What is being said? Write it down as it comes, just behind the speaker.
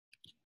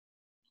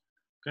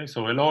Okay,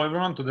 so hello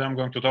everyone. Today I'm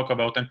going to talk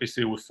about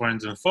MPC with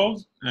friends and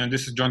foes, and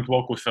this is joint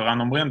work with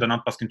Eran, Omri, and Anat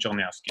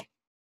Paskin-Cherniavsky.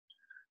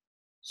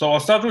 So I'll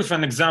start with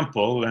an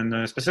example,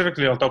 and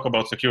specifically I'll talk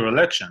about secure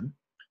election.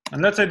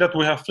 And let's say that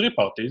we have three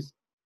parties,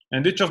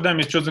 and each of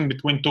them is choosing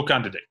between two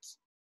candidates.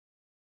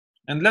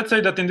 And let's say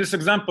that in this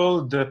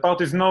example, the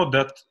parties know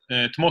that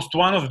at most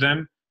one of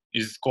them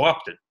is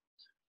corrupted.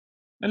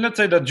 And let's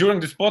say that during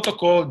this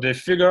protocol, they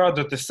figure out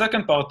that the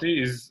second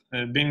party is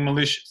being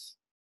malicious.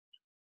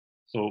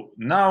 So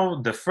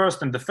now the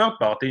first and the third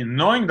party,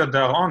 knowing that they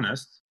are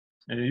honest,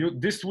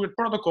 this will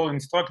protocol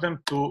instruct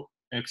them to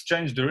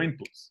exchange their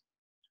inputs.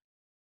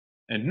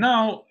 And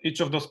now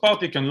each of those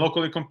parties can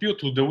locally compute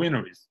who the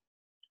winner is.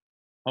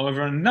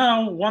 However,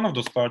 now one of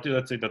those parties,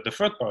 let's say that the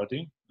third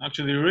party,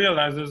 actually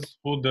realizes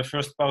who the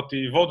first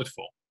party voted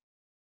for,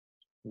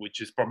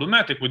 which is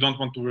problematic. We don't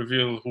want to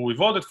reveal who we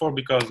voted for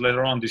because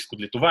later on this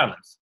could lead to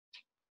violence.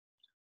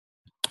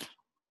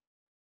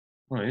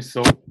 Okay,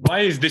 so why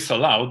is this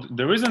allowed?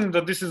 The reason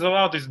that this is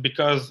allowed is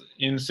because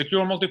in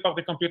secure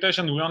multi-party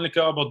computation, we only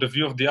care about the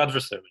view of the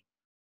adversary.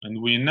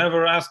 And we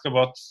never ask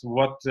about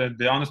what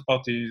the honest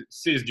party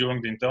sees during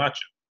the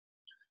interaction.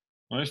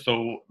 Okay,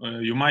 so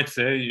you might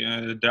say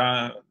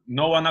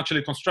no one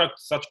actually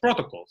constructs such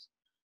protocols.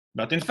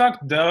 But in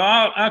fact, there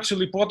are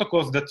actually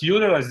protocols that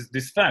utilize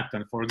this fact.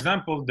 And for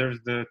example, there's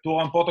the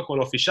two-round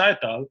protocol of Isha et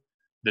al.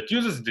 That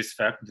uses this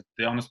fact that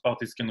the honest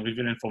parties can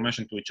reveal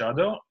information to each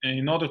other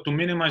in order to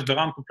minimize the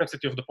round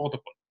complexity of the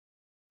protocol.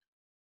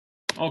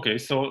 Okay,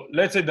 so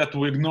let's say that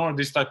we ignore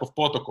this type of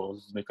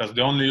protocols because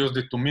they only used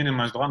it to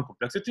minimize the round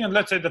complexity, and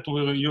let's say that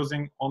we're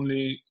using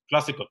only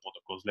classical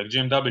protocols like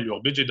GMW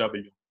or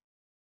BGW.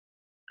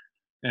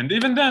 And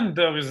even then,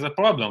 there is a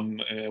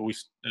problem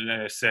with,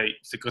 say,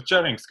 secret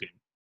sharing scheme.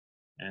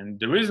 And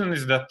the reason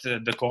is that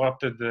the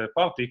corrupted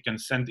party can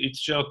send its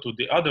share to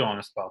the other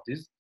honest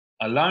parties,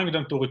 allowing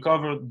them to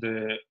recover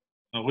the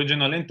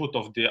original input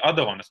of the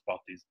other honest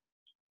parties,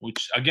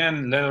 which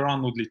again, later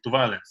on would lead to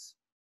violence.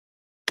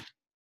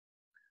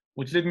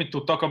 Which lead me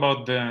to talk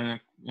about the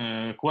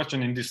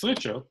question in this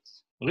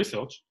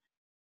research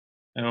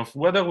of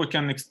whether we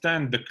can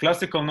extend the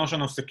classical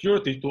notion of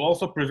security to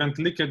also prevent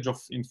leakage of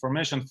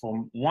information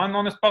from one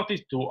honest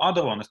party to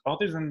other honest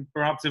parties, and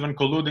perhaps even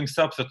colluding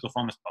subsets of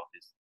honest parties.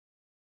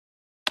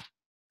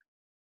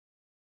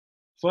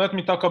 So let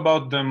me talk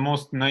about the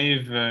most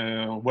naive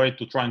way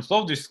to try and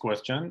solve this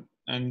question.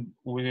 And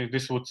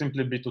this would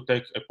simply be to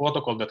take a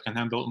protocol that can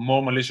handle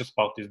more malicious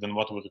parties than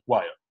what we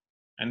require.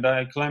 And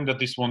I claim that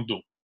this won't do.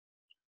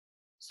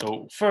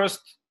 So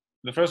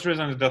the first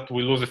reason is that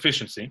we lose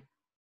efficiency.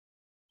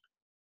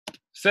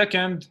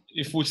 Second,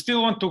 if we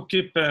still want to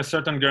keep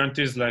certain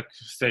guarantees, like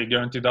say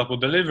guaranteed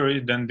output delivery,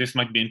 then this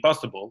might be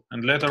impossible.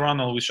 And later on,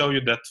 I will show you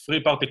that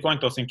three-party coin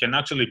tossing can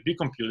actually be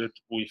computed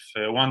with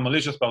one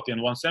malicious party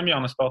and one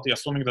semi-honest party,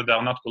 assuming that they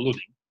are not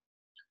colluding.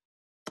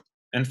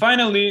 And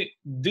finally,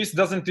 this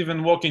doesn't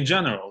even work in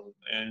general.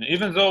 And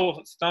even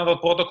though standard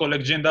protocol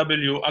like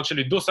GNW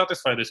actually do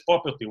satisfy this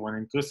property when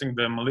increasing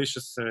the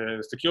malicious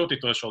security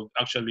threshold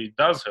actually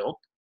does help,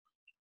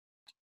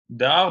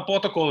 there are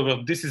protocols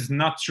where this is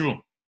not true.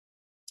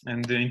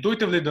 And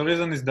intuitively, the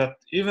reason is that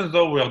even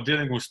though we are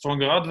dealing with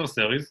stronger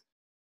adversaries,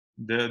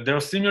 their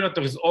simulator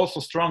is also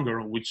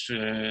stronger, which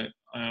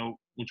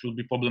will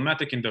be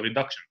problematic in the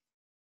reduction.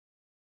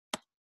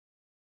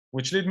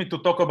 Which lead me to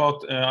talk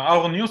about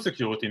our new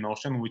security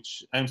notion,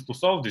 which aims to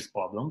solve these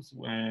problems.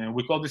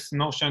 We call this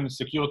notion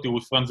security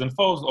with friends and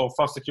foes, or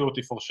FAF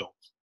security for short.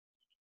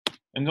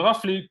 And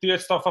roughly,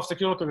 TH star FAF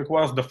security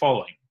requires the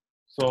following.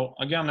 So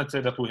again, let's say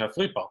that we have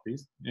three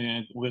parties.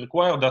 And we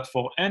require that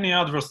for any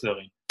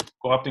adversary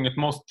corrupting at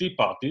most T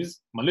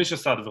parties,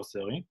 malicious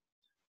adversary.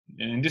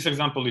 In this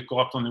example, it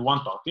corrupts only one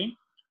party.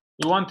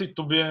 We want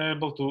to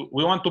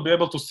be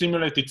able to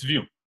simulate its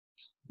view,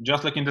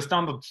 just like in the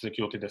standard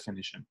security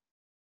definition.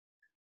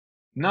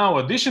 Now,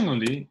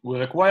 additionally, we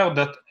require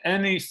that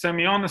any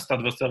semi-honest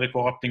adversary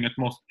corrupting at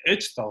most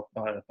H star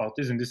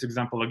parties, in this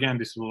example, again,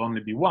 this will only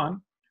be one.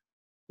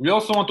 We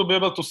also want to be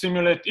able to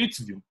simulate its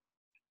view.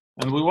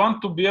 And we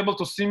want to be able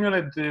to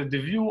simulate the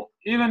view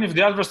even if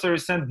the adversary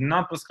sends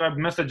non-prescribed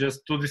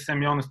messages to the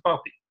semi-honest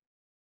party.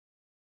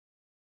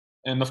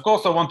 And of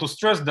course, I want to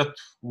stress that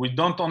we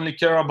don't only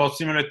care about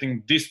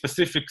simulating this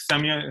specific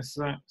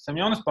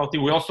semi-honest party,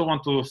 we also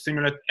want to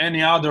simulate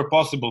any other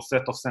possible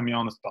set of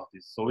semi-honest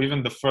parties. So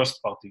even the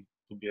first party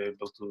to be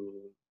able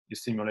to be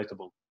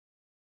simulatable.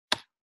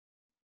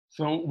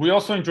 So we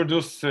also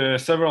introduce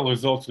several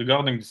results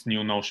regarding this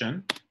new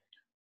notion.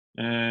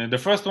 The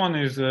first one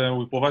is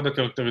we provide a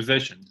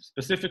characterization.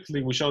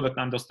 Specifically, we show that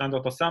under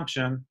standard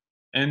assumption,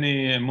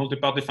 any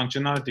multi-party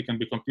functionality can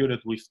be computed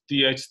with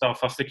TH star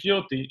FAF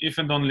security if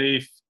and only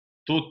if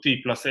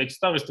 2T plus H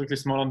star is strictly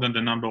smaller than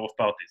the number of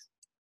parties.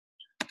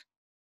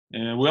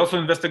 We also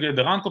investigate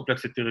the round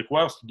complexity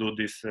required to do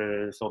this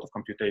sort of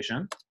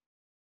computation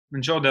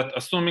and show that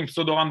assuming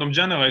pseudo-random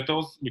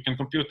generators, we can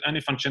compute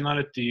any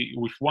functionality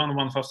with 1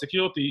 FAF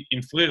security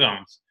in 3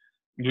 rounds.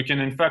 We can,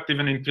 in fact,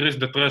 even increase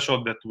the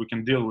threshold that we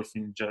can deal with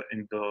in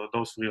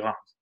those 3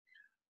 rounds.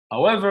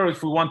 However,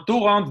 if we want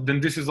 2 rounds,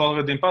 then this is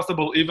already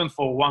impossible, even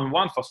for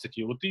 1-1 for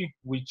security,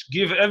 which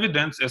give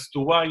evidence as to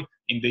why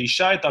in the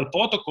Isha et al.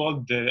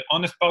 Protocol, the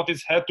honest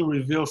parties had to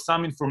reveal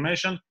some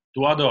information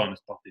to other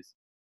honest parties.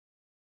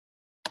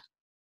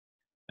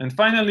 And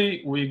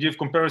finally, we give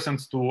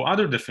comparisons to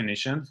other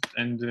definitions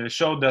and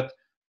show that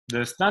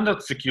the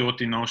standard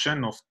security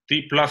notion of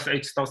T plus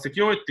H star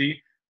security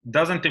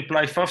doesn't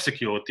imply FAF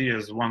security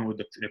as one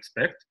would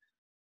expect.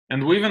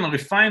 And we even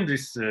refine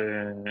this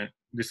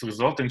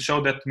result and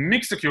show that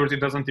mixed security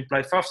doesn't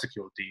imply FAF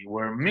security,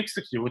 where mixed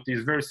security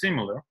is very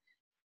similar.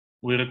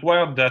 We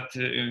require that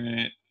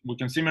we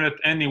can simulate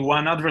any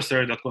one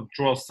adversary that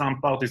controls some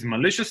parties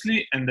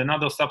maliciously and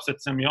another subset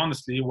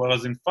semi-honestly,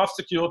 whereas in FAF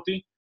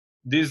security,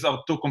 these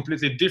are 2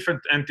 completely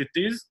different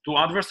entities, 2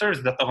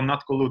 adversaries that are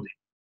not colluding.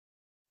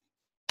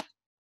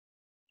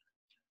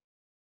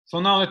 So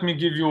now let me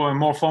give you a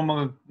more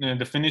formal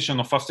definition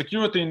of FAF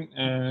security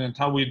and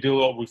how we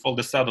deal with all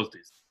the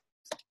subtleties.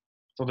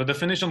 So the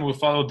definition will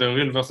follow the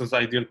real versus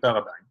ideal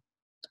paradigm.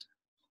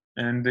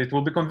 And it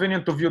will be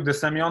convenient to view the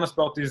semi-honest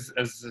parties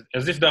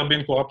as if they are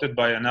being corrupted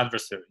by an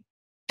adversary.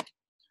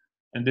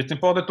 And it's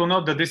important to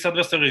note that this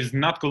adversary is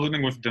not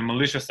colluding with the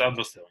malicious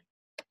adversary.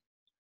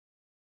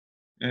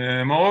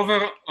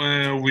 Moreover,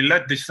 we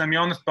let the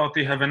semi-honest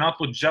party have an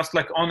output just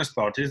like honest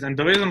parties, and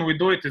the reason we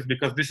do it is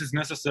because this is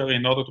necessary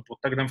in order to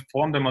protect them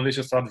from the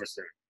malicious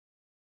adversary.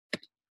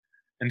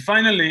 And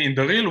finally, in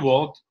the real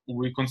world,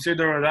 we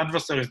consider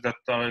adversaries that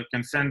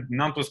can send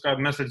non-prescribed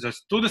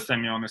messages to the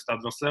semi-honest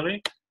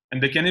adversary, and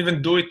they can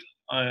even do it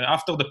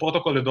after the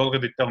protocol is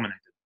already terminated.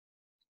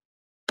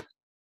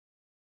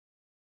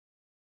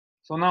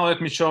 So now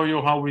let me show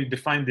you how we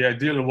define the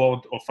ideal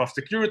world of FAF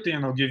security,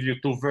 and I'll give you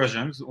 2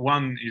 versions.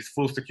 One is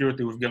full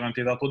security with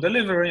guaranteed output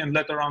delivery, and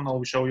later on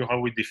I'll show you how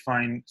we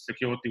define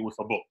security with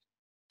a bot.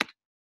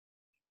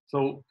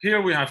 So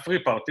here we have 3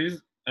 parties.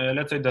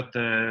 Let's say that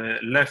the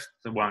left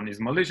one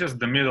is malicious,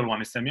 the middle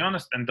one is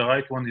semi-honest, and the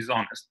right one is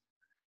honest.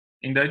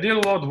 In the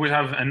ideal world, we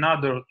have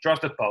another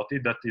trusted party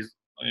that is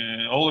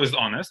always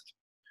honest,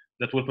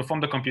 that will perform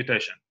the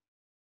computation.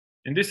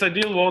 In this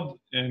ideal world,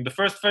 in the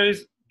first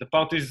phase, the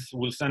parties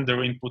will send their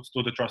inputs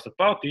to the trusted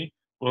party,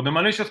 where the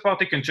malicious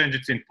party can change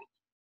its input.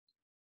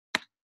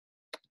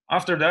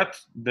 After that,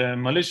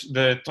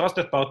 the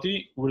trusted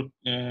party will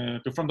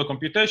perform the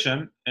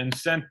computation and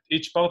send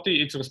each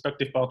party its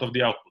respective part of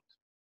the output.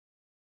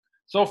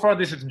 So far,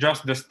 this is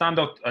just the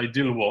standard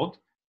ideal world.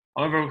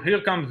 However,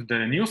 here comes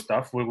the new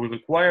stuff, where we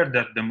require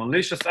that the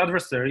malicious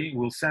adversary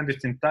will send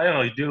its entire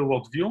ideal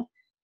world view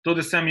to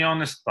the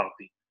semi-honest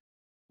party,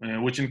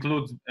 which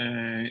includes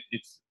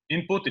its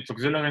input, its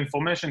auxiliary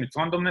information, its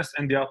randomness,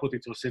 and the output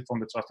it received from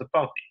the trusted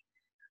party.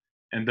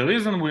 And the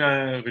reason we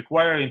are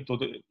requiring to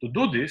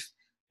do this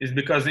is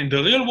because in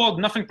the real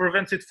world, nothing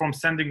prevents it from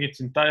sending its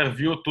entire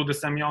view to the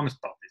semi-honest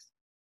parties.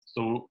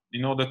 So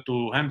in order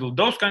to handle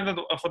those kinds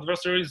of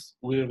adversaries,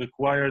 we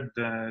require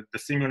the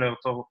simulator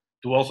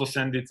to also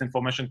send its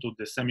information to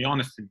the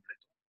semi-honest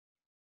simulator.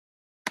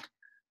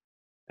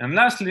 And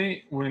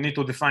lastly, we need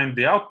to define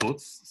the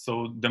outputs.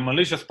 So the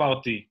malicious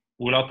party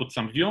will output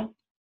some view.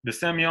 The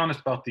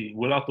semi-honest party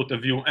will output a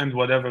view and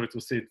whatever it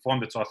received from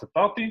the trusted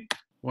party,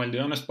 while the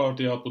honest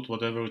party output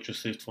whatever it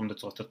received from the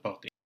trusted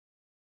party.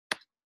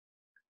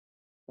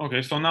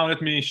 Okay, so now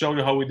let me show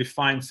you how we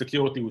define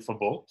security with a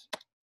bot.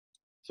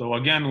 So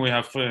again, we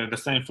have the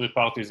same 3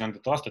 parties and the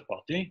trusted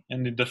party.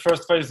 And in the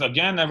first phase,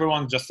 again,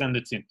 everyone just sends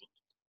its input.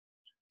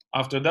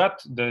 After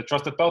that, the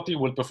trusted party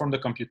will perform the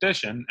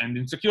computation, and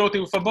in security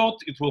with a bot,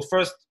 it will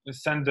first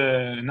send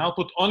an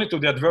output only to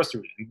the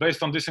adversary. And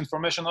based on this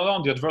information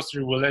alone, the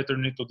adversary will later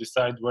need to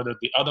decide whether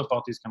the other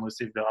parties can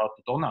receive their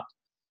output or not.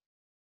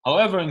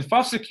 However, in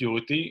FAF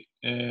security,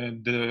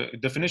 the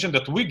definition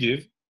that we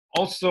give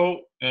also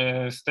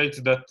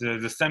states that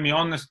the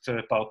semi-honest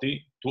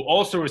party to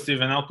also receive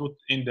an output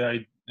in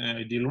the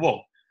ideal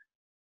world.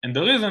 And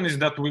the reason is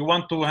that we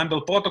want to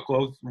handle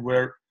protocols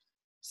where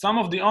some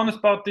of the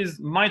honest parties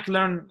might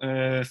learn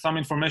some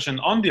information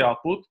on the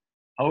output.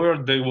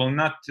 However, they will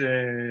not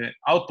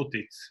output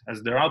it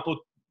as their output,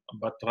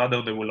 but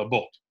rather they will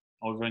abort.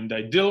 However, in the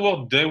ideal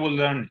world, they will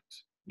learn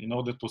it in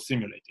order to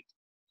simulate it.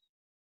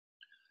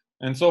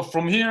 And so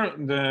from here,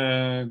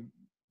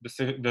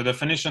 the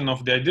definition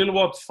of the ideal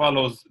world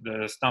follows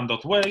the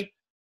standard way.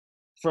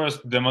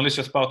 First, the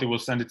malicious party will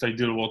send its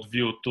ideal world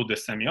view to the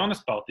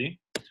semi-honest party,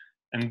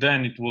 and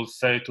then it will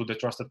say to the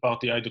trusted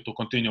party either to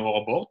continue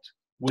or abort,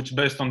 which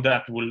based on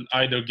that will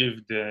either give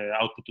the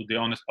output to the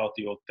honest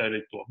party or tell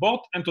it to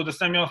abort, and to the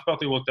semi-honest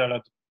party will tell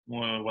it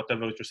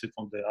whatever it received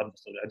from the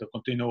adversary, either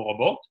continue or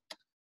abort.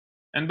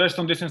 And based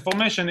on this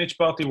information, each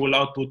party will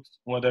output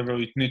whatever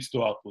it needs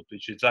to output,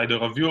 which is either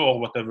a view or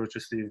whatever it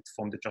received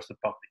from the trusted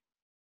party.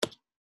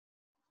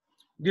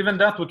 Given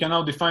that, we can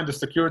now define the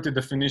security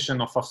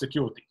definition of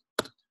security.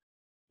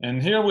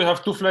 And here we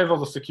have 2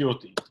 flavors of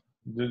security.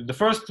 The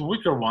first,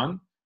 weaker one,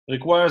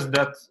 requires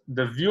that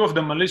the view of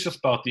the malicious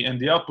party and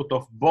the output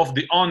of both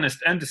the honest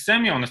and the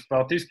semi-honest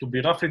parties to be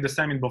roughly the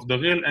same in both the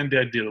real and the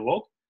ideal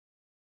world.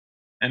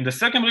 And the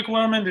second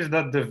requirement is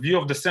that the view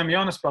of the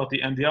semi-honest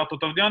party and the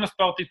output of the honest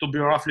party to be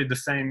roughly the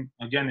same,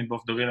 again, in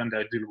both the real and the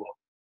ideal world.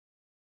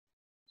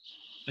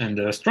 And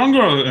the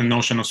stronger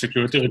notion of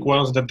security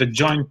requires that the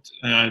joint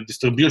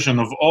distribution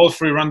of all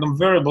three random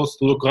variables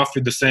to look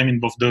roughly the same in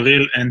both the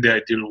real and the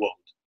ideal world.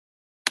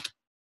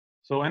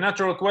 So a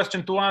natural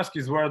question to ask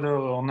is whether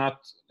or not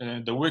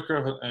the weaker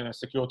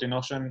security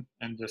notion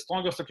and the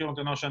stronger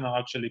security notion are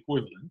actually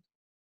equivalent.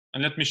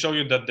 And let me show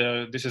you that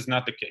this is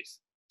not the case.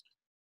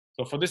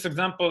 So for this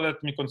example,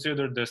 let me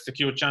consider the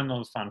secure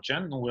channel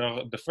function,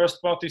 where the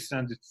first party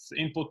sends its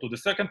input to the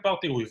second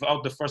party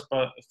without the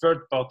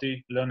third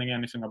party learning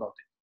anything about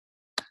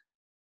it.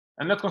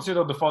 And let's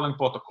consider the following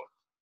protocol.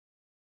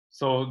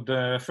 So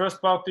the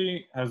first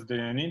party has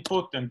an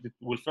input, and it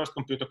will first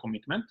compute a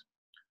commitment,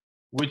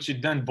 which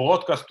it then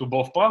broadcasts to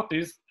both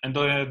parties, and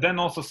then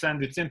also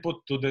send its input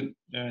to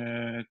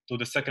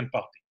the second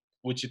party,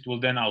 which it will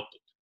then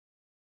output.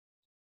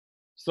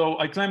 So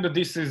I claim that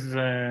this is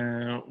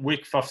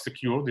weak fast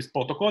secure, this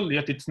protocol,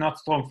 yet it's not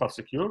strong fast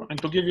secure.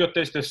 And to give you a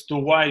taste as to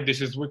why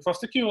this is weak fast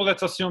secure,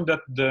 let's assume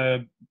that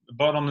the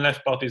bottom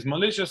left party is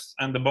malicious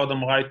and the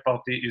bottom right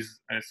party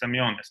is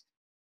semi-honest.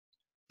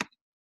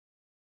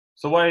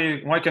 So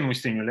why can we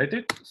simulate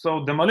it?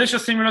 So the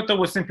malicious simulator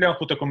will simply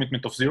output a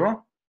commitment of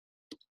 0,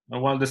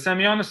 while the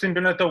semi-honest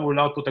simulator will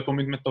output a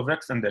commitment of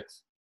X and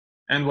X,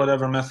 and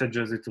whatever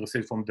messages it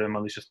received from the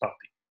malicious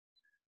party.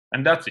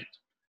 And that's it.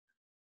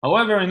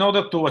 However, in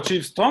order to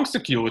achieve strong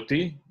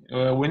security,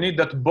 we need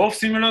that both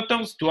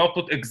simulators to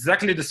output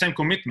exactly the same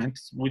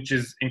commitments, which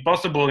is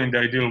impossible in the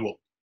ideal world.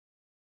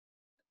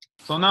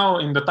 So now,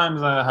 in the time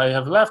that I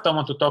have left, I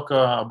want to talk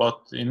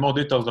in more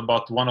details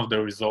about one of the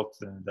results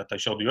that I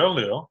showed you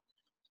earlier.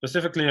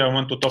 Specifically, I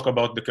want to talk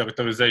about the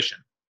characterization.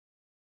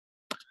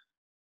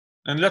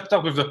 And let's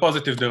start with the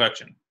positive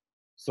direction.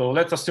 So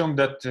let's assume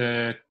that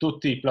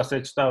 2t plus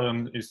h star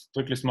is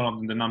strictly smaller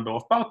than the number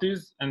of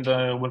parties, and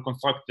we'll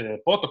construct a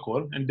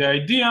protocol. And the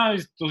idea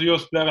is to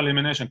use player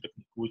elimination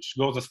technique, which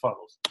goes as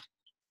follows.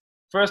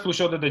 First, we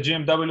show that the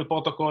GMW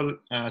protocol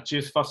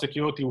achieves fast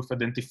security with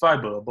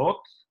identifiable abort,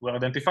 where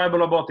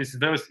identifiable abort is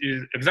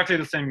exactly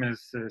the same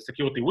as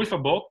security with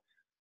abort,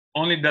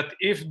 only that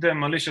if the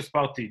malicious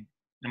party,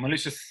 the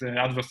malicious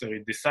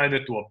adversary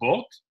decided to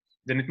abort,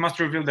 then it must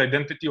reveal the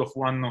identity of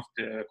one of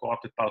the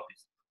corrupted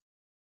parties.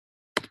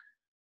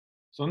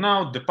 So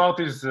now the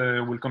parties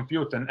will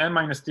compute an m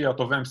minus t out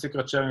of m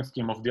secret sharing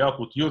scheme of the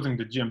output using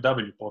the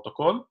GMW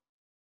protocol.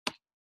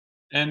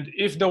 And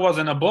if there was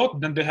an abort,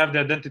 then they have the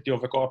identity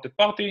of a corrupted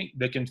party.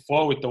 They can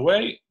throw it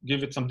away,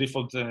 give it some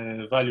default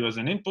value as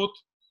an input,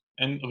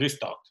 and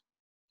restart.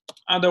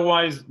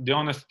 Otherwise,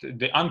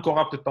 the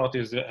uncorrupted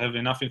parties have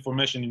enough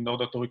information in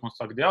order to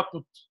reconstruct the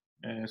output,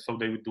 so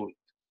they would do it.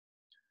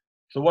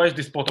 So why is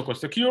this protocol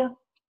secure?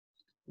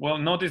 Well,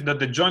 notice that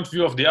the joint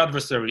view of the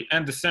adversary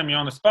and the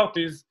semi-honest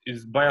parties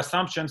is, by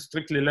assumption,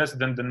 strictly less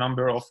than the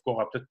number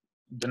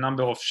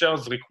of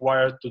shares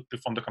required to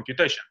perform the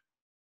computation.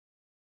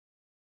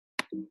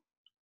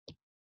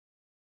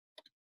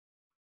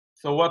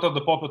 So what are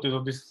the properties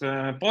of this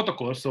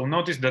protocol? So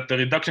notice that the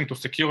reduction to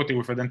security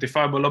with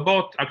identifiable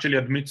abort actually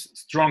admits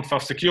strong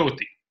fast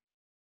security.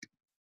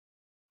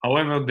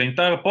 However, the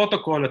entire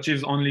protocol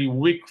achieves only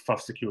weak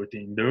fast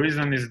security. The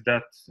reason is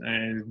that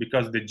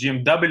because the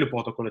GMW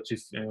protocol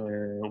achieves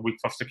weak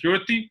fast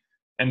security,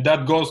 and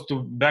that goes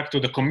back to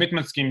the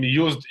commitment scheme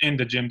used in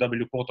the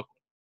GMW protocol.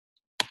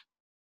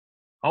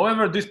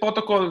 However, this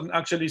protocol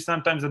actually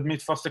sometimes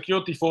admits fast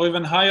security for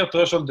even higher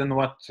threshold than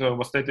what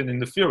was stated in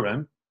the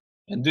theorem.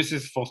 And this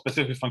is for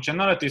specific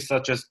functionalities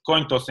such as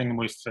coin tossing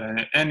with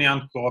any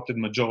uncorrupted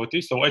majority.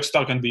 So H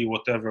star can be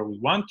whatever we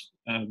want,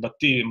 but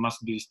T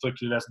must be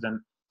strictly less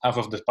than half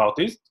of the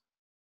parties.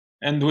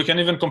 And we can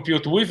even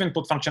compute with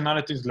input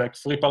functionalities like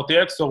three-party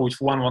XOR with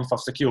 1-1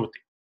 fast security.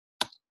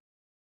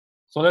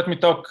 So let me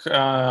talk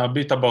a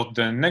bit about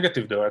the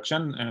negative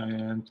direction.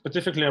 And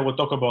specifically, I will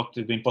talk about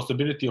the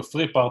impossibility of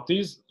three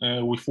parties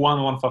with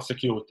 1-1 fast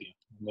security.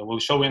 And I will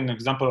show you an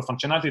example of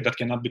functionality that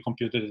cannot be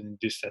computed in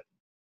this setting.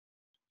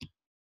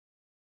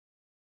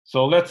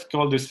 So let's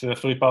call this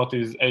three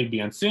parties A, B,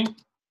 and C,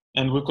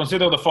 and we'll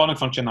consider the following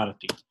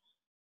functionality.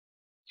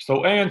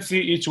 So A and C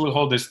each will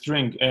hold a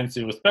string A and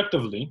C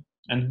respectively,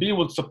 and B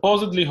will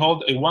supposedly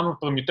hold a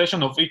one-word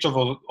permutation of each of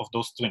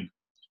those strings.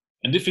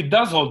 And if it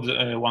does hold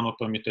a one-word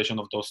permutation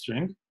of those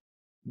strings,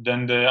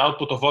 then the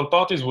output of all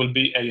parties will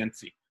be A and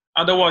C.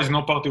 Otherwise,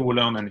 no party will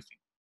learn anything.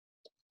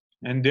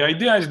 And the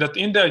idea is that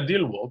in the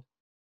ideal world,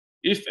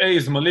 if A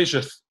is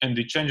malicious and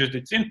it changes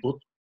its input,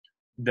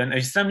 then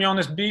a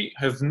semi-honest B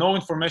has no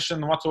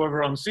information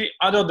whatsoever on C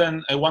other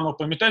than a one-word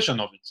permutation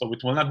of it, so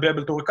it will not be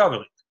able to recover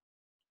it.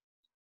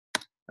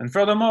 And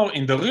furthermore,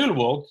 in the real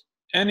world,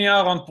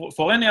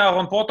 for any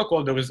Aron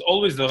protocol, there is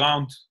always a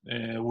round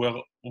where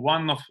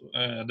one of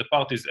the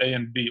parties A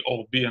and B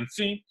or B and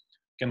C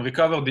can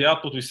recover the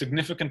output with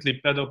significantly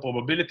better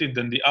probability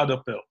than the other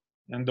pair.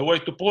 And the way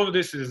to prove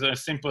this is a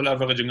simple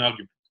averaging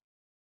argument.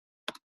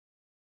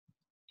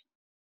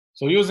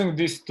 So using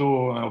these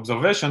two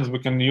observations, we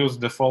can use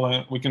the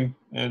following. We can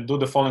do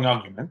the following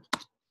argument.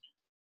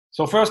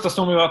 So first,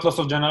 assume without loss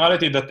of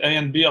generality that A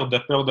and B are the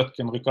pair that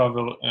can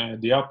recover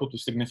the output with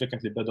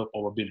significantly better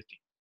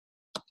probability.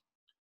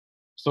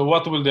 So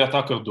what will the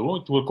attacker do?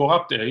 It will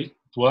corrupt A.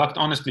 It will act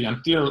honestly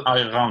until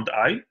around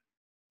I.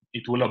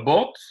 It will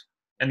abort,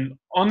 and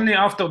only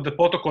after the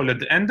protocol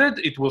had ended,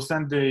 it will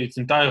send its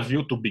entire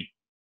view to B.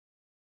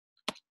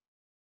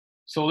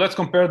 So let's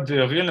compare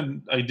the real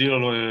and ideal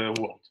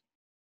world.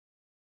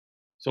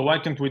 So why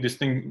can we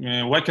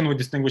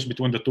distinguish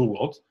between the two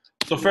worlds?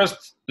 So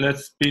first,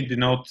 let's P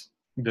denote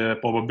the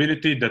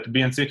probability that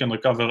B and C can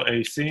recover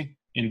AC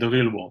in the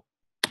real world.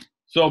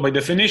 So by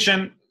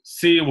definition,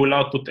 C will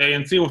output A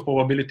and C with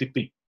probability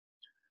P.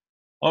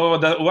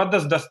 However, what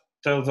does that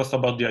tell us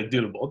about the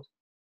ideal world?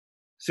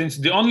 Since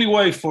the only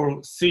way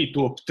for C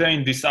to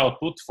obtain this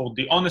output, for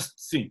the honest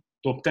C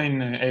to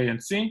obtain A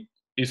and C,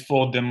 is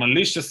for the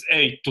malicious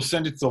A to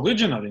send its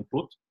original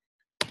input,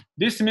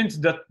 this means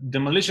that the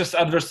malicious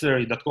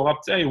adversary that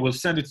corrupts A will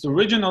send its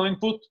original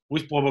input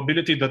with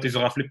probability that is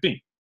roughly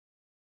P.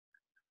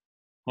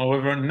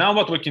 However, now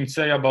what we can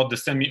say about the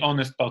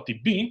semi-honest party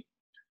B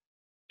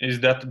is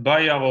that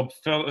by our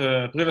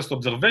previous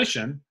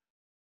observation,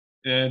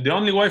 the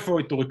only way for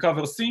it to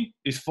recover C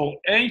is for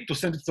A to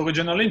send its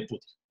original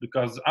input,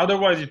 because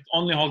otherwise it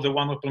only holds a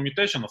one-way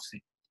permutation of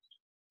C.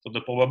 So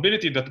the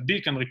probability that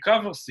B can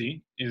recover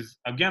C is,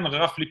 again,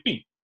 roughly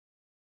P.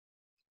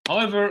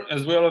 However,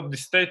 as we already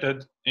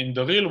stated, in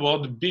the real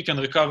world, B can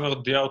recover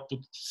the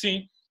output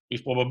C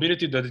with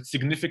probability that it's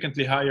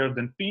significantly higher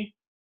than P,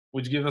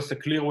 which gives us a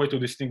clear way to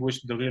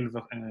distinguish the real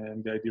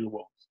and the ideal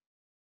world.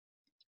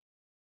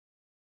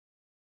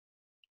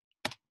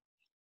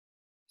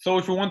 So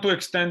if we want to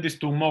extend this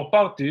to more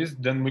parties,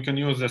 then we can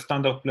use a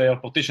standard player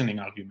partitioning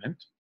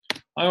argument.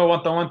 However,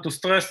 what I want to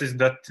stress is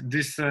that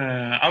this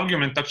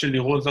argument actually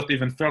rules out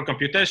even fair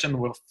computation,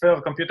 where fair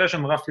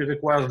computation roughly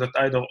requires that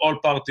either all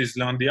parties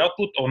learn the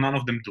output or none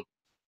of them do.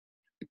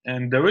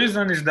 And the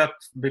reason is that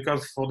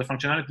because for the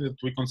functionality that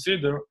we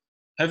consider,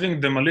 having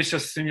the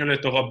malicious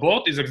simulator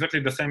abort is exactly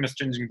the same as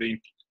changing the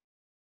input.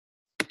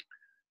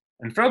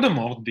 And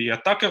furthermore, the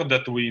attacker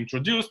that we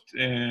introduced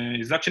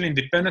is actually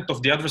independent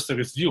of the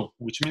adversary's view,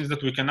 which means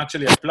that we can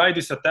actually apply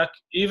this attack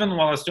even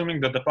while assuming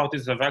that the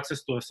parties have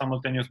access to a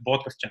simultaneous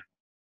broadcast channel.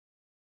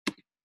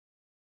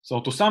 So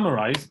to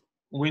summarize,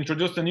 we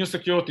introduced a new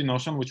security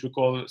notion, which we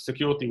call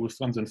security with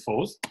friends and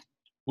foes,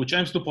 which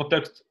aims to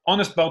protect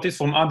honest parties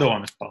from other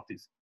honest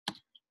parties.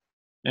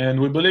 And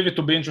we believe it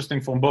to be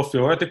interesting from both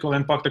theoretical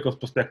and practical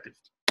perspectives.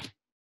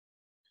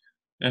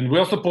 And we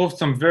also proved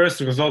some various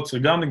results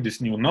regarding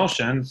these new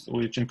notions,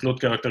 which include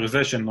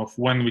characterization of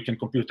when we can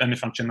compute any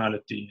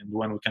functionality and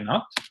when we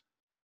cannot.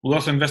 We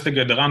also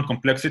investigate the round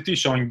complexity,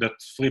 showing that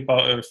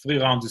three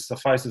rounds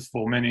suffices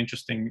for many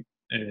interesting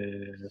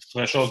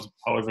thresholds.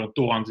 However,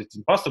 2 rounds it's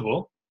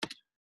impossible.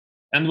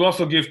 And we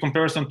also give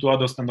comparison to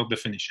other standard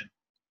definition.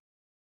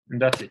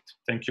 And that's it.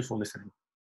 Thank you for listening.